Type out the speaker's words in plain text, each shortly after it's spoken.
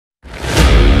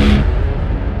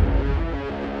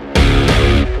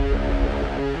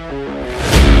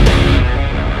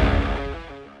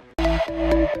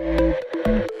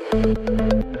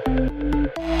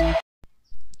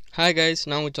Hi guys,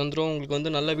 நான் சந்திரு உங்களுக்கு வந்து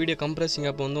நல்ல வீடியோ கம்ப்ரஸிங்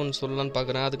ஆப் வந்து ஒன்னு சொல்லலாம்னு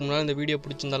பார்க்கறேன். அதுக்கு முன்னாடி இந்த வீடியோ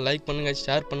பிடிச்சிருந்தா லைக் பண்ணுங்க,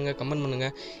 ஷேர் பண்ணுங்க, கமெண்ட் பண்ணுங்க.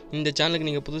 இந்த சேனலுக்கு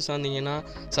நீங்க புதுசா இருந்தீங்கன்னா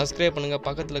Subscribe பண்ணுங்க,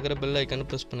 பக்கத்துல இருக்கிற பெல் ஐகானை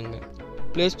பிரஸ் பண்ணுங்க.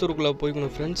 Play Store குள்ள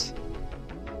போய்க்கணும் फ्रेंड्स.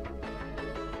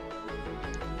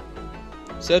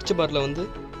 சர்ச் பார்ல வந்து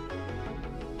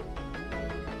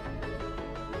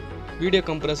வீடியோ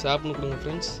கம்ப்ரஸ் ஆப்னு கொடுங்க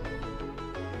फ्रेंड्स.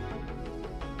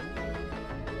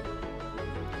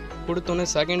 கொடுத்தோனே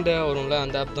செகண்ட் டே வரும்ல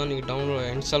அந்த ஆப் தான் நீங்க டவுன்லோட்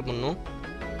இன்ஸ்டால் பண்ணனும்.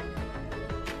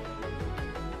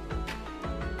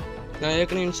 நான்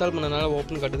ஏற்கனவே இன்ஸ்டால் பண்ணனால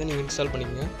ஓபன் காட்டுது, நீங்க இன்ஸ்டால்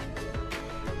பண்ணிக்கங்க.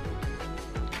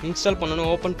 இன்ஸ்டால் பண்ணனும்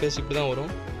ஓபன் பேஜ் இப்படி தான்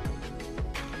வரும்.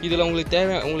 இதுல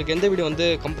உங்களுக்கு எந்த வீடியோ வந்து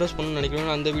கம்ப்ரஸ் பண்ணனும்னு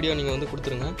நினைக்கிறீங்களோ அந்த வீடியோ நீங்க வந்து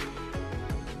கொடுத்துருங்க.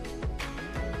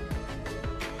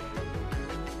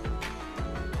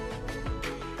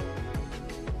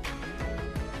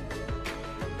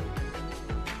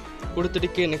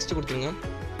 கொடுத்துட்டு நெக்ஸ்ட் கொடுத்துருங்க.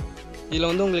 இதில்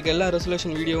வந்து உங்களுக்கு எல்லா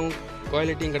ரெசல்யூஷன் வீடியோவும்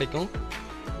குவாலிட்டியும் கிடைக்கும்.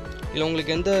 இதில்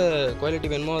உங்களுக்கு எந்த குவாலிட்டி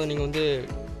வேணுமோ அதை நீங்கள் வந்து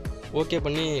ஓகே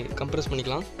பண்ணி கம்ப்ரஸ்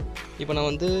பண்ணிக்கலாம். இப்போ நான்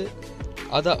வந்து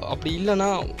அதை அப்படி இல்லைன்னா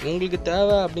உங்களுக்கு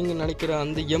தேவை அப்படிங்கிற நினைக்கிற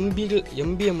அந்த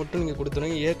எம்பியை மட்டும் நீங்கள்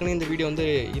கொடுத்துருங்க. ஏற்கனவே இந்த வீடியோ வந்து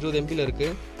 20 MBயில்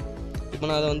இருக்குது. இப்போ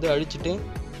நான் அதை வந்து அழிச்சிட்டு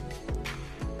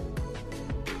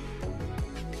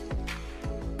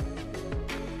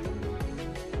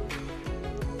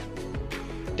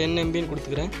MB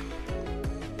கொடுத்துக்கிறேன்.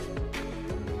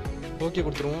 ஓகே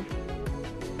கொடுத்துருவோம்.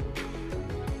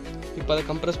 இப்போ அதை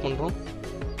கம்ப்ரஸ் பண்ணுறோம்.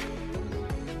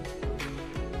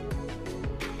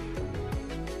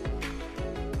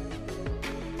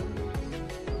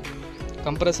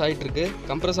 கம்ப்ரஸ் ஆகிட்டு இருக்கு.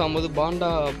 கம்ப்ரஸ் ஆகும்போது பாண்டா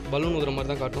பலூன் ஊதுற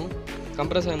மாதிரி தான் காட்டும்.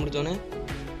 கம்ப்ரஸ் ஆகி முடிச்சோடனே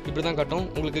இப்படி தான் காட்டும்.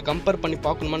 உங்களுக்கு கம்பேர் பண்ணி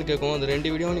பார்க்கணுமான்னு கேட்கும். அந்த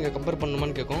ரெண்டு வீடியோ நீங்கள் கம்பேர்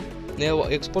பண்ணணுமான்னு கேட்கும்.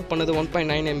 எக்ஸ்போர்ட் பண்ணது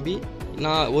 1.9 MB,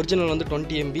 நான் ஒரிஜினல் வந்து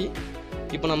 20 MB.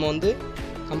 இப்போ நம்ம வந்து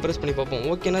கம்ப்ரஸ் பண்ணி பார்ப்போம்.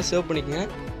 ஓகேனா சேவ் பண்ணிக்கங்க.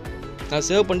 நான்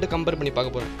சேவ் பண்ணிட்டு கம்பேர் பண்ணி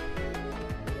பார்க்க போகிறேன்.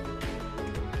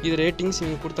 இது ரேட்டிங்ஸ்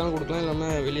நீங்கள் கொடுத்தாலும் கொடுக்கலாம்,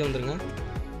 இல்லாமல் வெளியே வந்துடுங்க.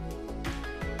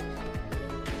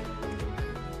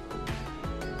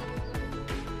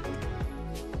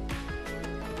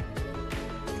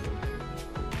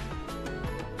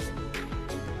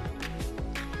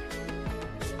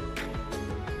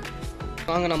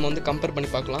 வாங்க நம்ம வந்து கம்பேர்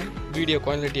பண்ணி பார்க்கலாம் வீடியோ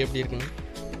குவாலிட்டி எப்படி இருக்குன்னு.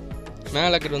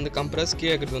 மேலே இருக்கிறது வந்து கம்ப்ரஸ்,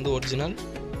 கீழே இருக்கிறது வந்து ஒரிஜினல்.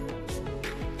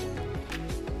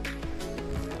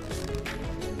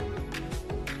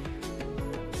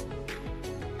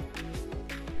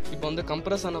 இப்போ வந்து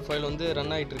கம்ப்ரஸ் ஆன ஃபைல் வந்து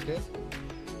ரன் ஆகிட்டு இருக்கு.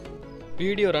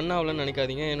 வீடியோ ரன் ஆகலன்னு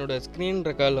நினைக்காதீங்க. என்னோட ஸ்க்ரீன்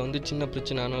ரெக்கார்டில் வந்து சின்ன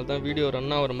பிரச்சனை, அதனால தான் வீடியோ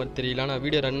ரன் ஆகிற மாதிரி தெரியல. ஆனால்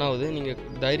வீடியோ ரன் ஆகுது. நீங்கள்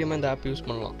தைரியமாக இந்த ஆப் யூஸ்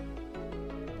பண்ணலாம்.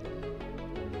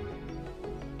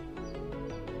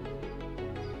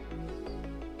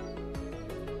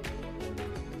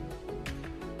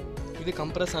 இது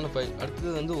கம்ப்ரஸ் ஆன ஃபைல்.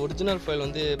 அடுத்தது வந்து ஒரிஜினல் ஃபைல்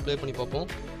வந்து ப்ளே பண்ணி பார்ப்போம்.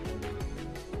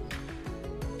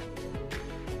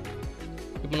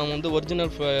 இப்போ நம்ம வந்து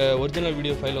ஒரிஜினல்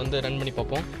வீடியோ ஃபைல் வந்து ரன் பண்ணி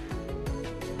பார்ப்போம்.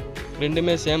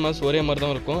 ரெண்டுமே சேமஸ், ஒரே மாதிரி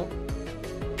தான் இருக்கும்.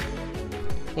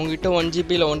 உங்கள்கிட்ட 1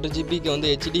 GB இல்லை 1.5 GBக்கு வந்து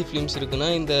HD ஃபிலிம்ஸ் இருக்குன்னா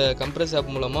இந்த கம்ப்ரஸ்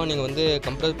ஆப் மூலமாக நீங்கள் வந்து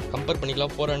கம்பேர்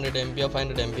பண்ணிக்கலாம். 400 MB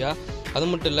 500 MB. அது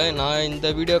மட்டும் இல்லை, நான் இந்த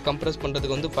வீடியோ கம்ப்ரஸ்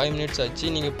பண்ணுறதுக்கு வந்து 5 minutes ஆச்சு.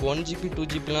 நீங்கள் இப்போ 1 GB 2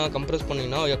 GBலாம் கம்ப்ரஸ்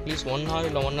பண்ணிங்கன்னா அட்லீஸ்ட் 1 hour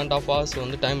இல்லை 1.5 hours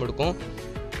வந்து டைம் எடுக்கும்.